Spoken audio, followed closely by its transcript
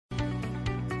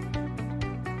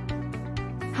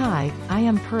Hi, I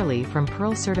am Pearly from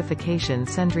Pearl Certification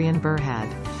Sendrian Berhad.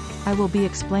 I will be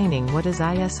explaining what is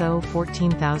ISO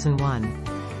 14001.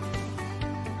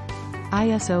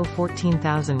 ISO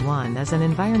 14001 is an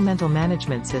environmental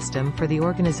management system for the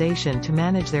organization to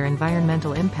manage their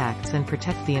environmental impacts and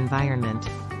protect the environment.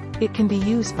 It can be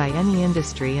used by any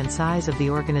industry and size of the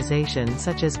organization,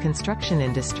 such as construction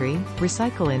industry,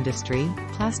 recycle industry,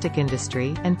 plastic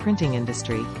industry, and printing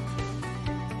industry.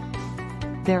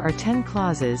 There are 10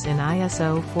 clauses in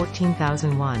ISO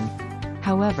 14001.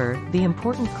 However, the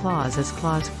important clause is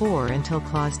Clause 4 until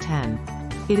Clause 10.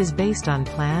 It is based on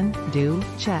plan, do,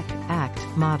 check, act,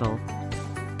 model.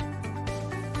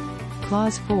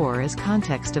 Clause 4 is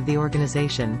context of the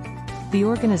organization. The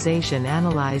organization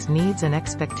analyzed needs and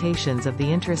expectations of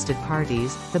the interested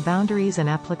parties, the boundaries and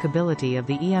applicability of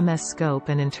the EMS scope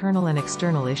and internal and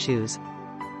external issues.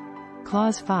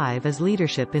 Clause 5 is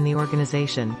leadership in the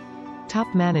organization.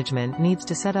 Top management needs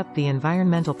to set up the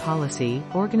environmental policy,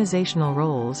 organizational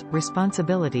roles,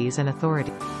 responsibilities and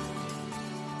authority.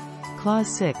 Clause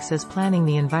 6 is planning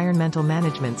the environmental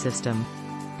management system.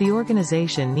 The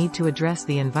organization need to address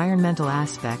the environmental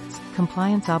aspects,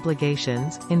 compliance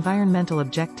obligations, environmental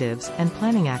objectives, and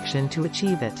planning action to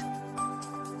achieve it.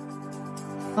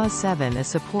 Clause 7 is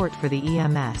support for the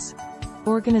EMS.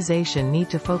 Organization need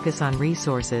to focus on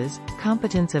resources,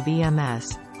 competence of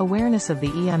EMS, awareness of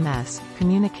the EMS,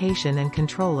 communication and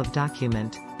control of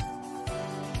document.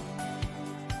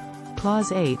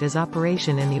 Clause 8 is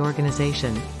operation in the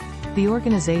organization. The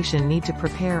organization need to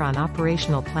prepare on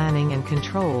operational planning and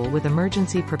control with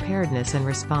emergency preparedness and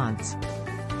response.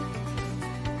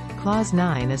 Clause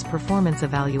 9 is performance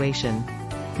evaluation.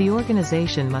 The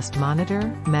organization must monitor,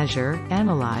 measure,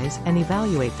 analyze, and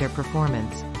evaluate their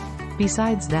performance.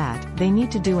 Besides that, they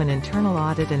need to do an internal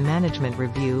audit and management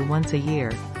review once a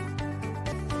year.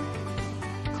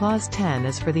 Clause 10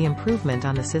 is for the improvement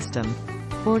on the system.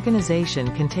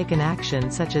 Organization can take an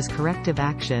action such as corrective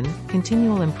action,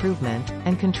 continual improvement,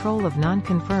 and control of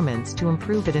non-conformance to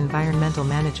improve its environmental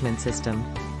management system.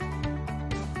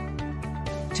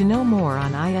 To know more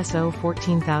on ISO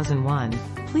 14001,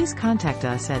 please contact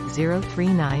us at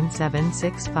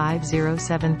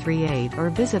 0397650738 or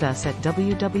visit us at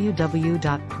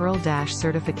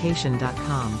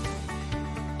www.pearl-certification.com.